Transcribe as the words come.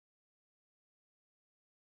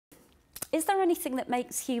Is there anything that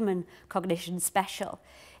makes human cognition special?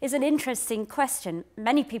 Is an interesting question.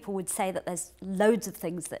 Many people would say that there's loads of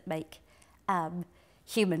things that make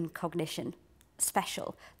human cognition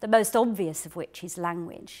special, the most obvious of which is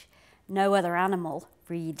language. No other animal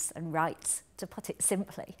reads and writes, to put it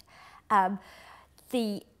simply.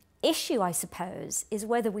 The issue, I suppose, is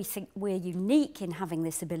whether we think we're unique in having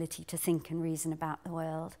this ability to think and reason about the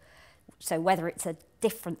world. So whether it's a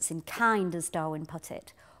difference in kind, as Darwin put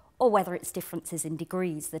it, or whether it's differences in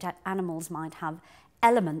degrees, that animals might have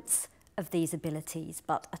elements of these abilities,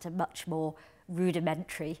 but at a much more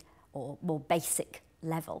rudimentary or more basic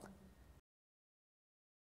level.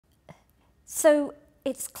 So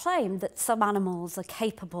it's claimed that some animals are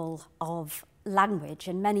capable of language,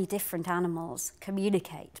 and many different animals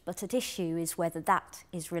communicate, but at issue is whether that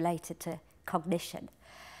is related to cognition.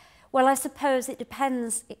 Well, I suppose it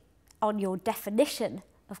depends on your definition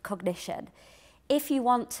of cognition. If you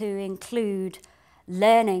want to include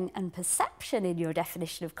learning and perception in your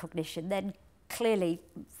definition of cognition, then clearly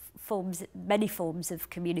many forms of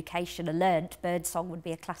communication are learned. Birdsong would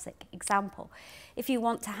be a classic example. If you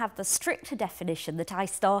want to have the stricter definition that I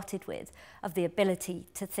started with of the ability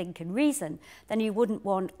to think and reason, then you wouldn't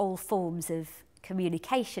want all forms of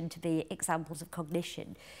communication to be examples of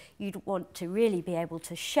cognition. You'd want to really be able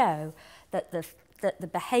to show that the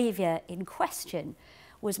behaviour in question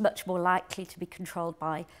was much more likely to be controlled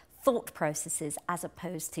by thought processes as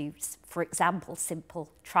opposed to, for example, simple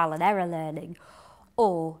trial and error learning.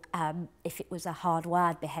 Or if it was a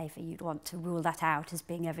hardwired behaviour, you'd want to rule that out as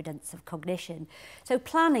being evidence of cognition. So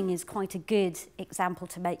planning is quite a good example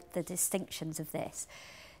to make the distinctions of this.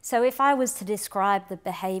 So if I was to describe the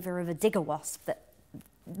behaviour of a digger wasp that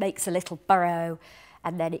makes a little burrow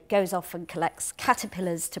and then it goes off and collects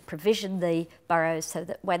caterpillars to provision the burrows so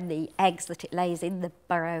that when the eggs that it lays in the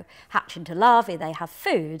burrow hatch into larvae, they have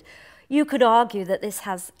food, you could argue that this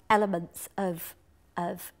has elements of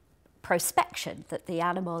prospection, that the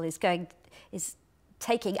animal is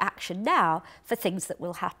taking action now for things that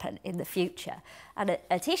will happen in the future. And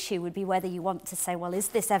at issue would be whether you want to say, well, is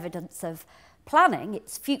this evidence of planning?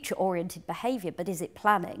 It's future-oriented behaviour, but is it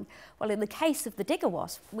planning? Well, in the case of the digger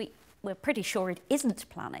wasp, we're pretty sure it isn't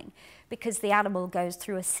planning because the animal goes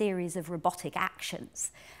through a series of robotic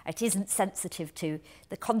actions. It isn't sensitive to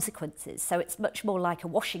the consequences, so it's much more like a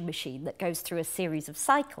washing machine that goes through a series of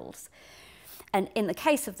cycles. And in the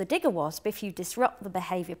case of the digger wasp, if you disrupt the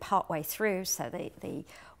behaviour partway through, so the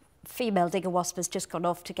female digger wasp has just gone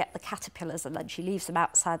off to get the caterpillars and then she leaves them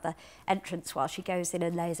outside the entrance while she goes in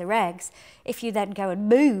and lays her eggs, if you then go and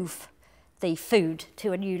move the food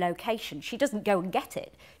to a new location, she doesn't go and get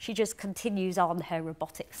it, she just continues on her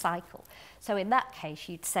robotic cycle. So in that case,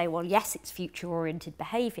 you'd say, well, yes, it's future-oriented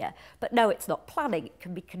behaviour, but no, it's not planning. It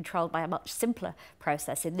can be controlled by a much simpler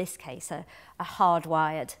process, in this case, a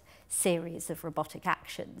hardwired series of robotic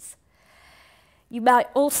actions. You might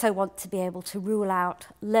also want to be able to rule out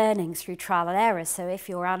learning through trial and error. So if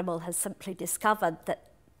your animal has simply discovered that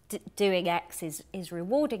doing X is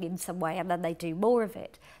rewarding in some way and then they do more of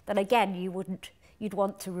it, then again you'd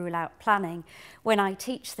want to rule out planning. When I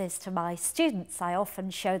teach this to my students, I often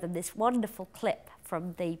show them this wonderful clip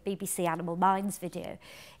from the BBC Animal Minds video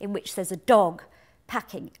in which there's a dog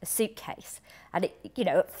packing a suitcase. And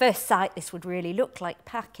at first sight, this would really look like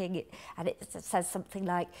packing it. And it says something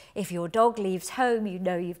like, if your dog leaves home, you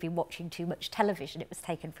know you've been watching too much television. It was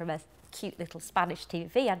taken from a cute little Spanish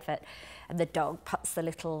TV advert. And the dog puts the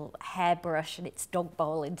little hairbrush and its dog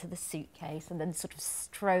bowl into the suitcase and then sort of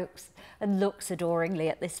strokes and looks adoringly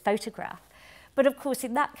at this photograph. But of course,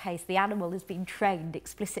 in that case, the animal has been trained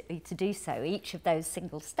explicitly to do so. Each of those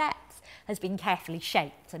single steps has been carefully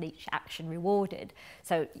shaped and each action rewarded.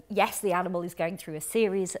 So yes, the animal is going through a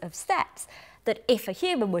series of steps that if a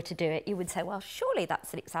human were to do it, you would say, well, surely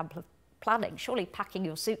that's an example of planning. Surely packing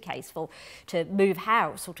your suitcase to move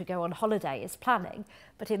house or to go on holiday is planning.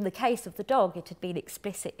 But in the case of the dog, it had been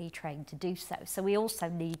explicitly trained to do so. So we also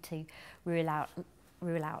need to rule out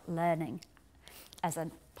learning as a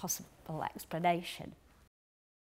possible explanation.